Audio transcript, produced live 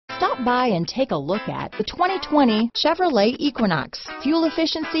Stop by and take a look at the 2020 Chevrolet Equinox. Fuel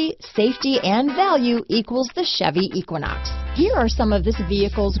efficiency, safety, and value equals the Chevy Equinox. Here are some of this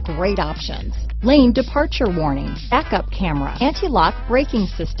vehicle's great options: lane departure warning, backup camera, anti-lock braking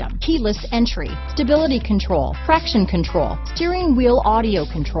system, keyless entry, stability control, traction control, steering wheel audio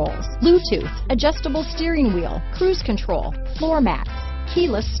controls, Bluetooth, adjustable steering wheel, cruise control, floor mats,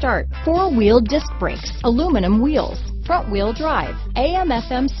 keyless start, four-wheel disc brakes, aluminum wheels, front-wheel drive,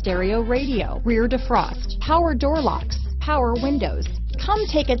 AM/FM stereo radio, rear defrost, power door locks, power windows. Come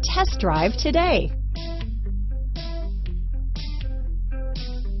take a test drive today.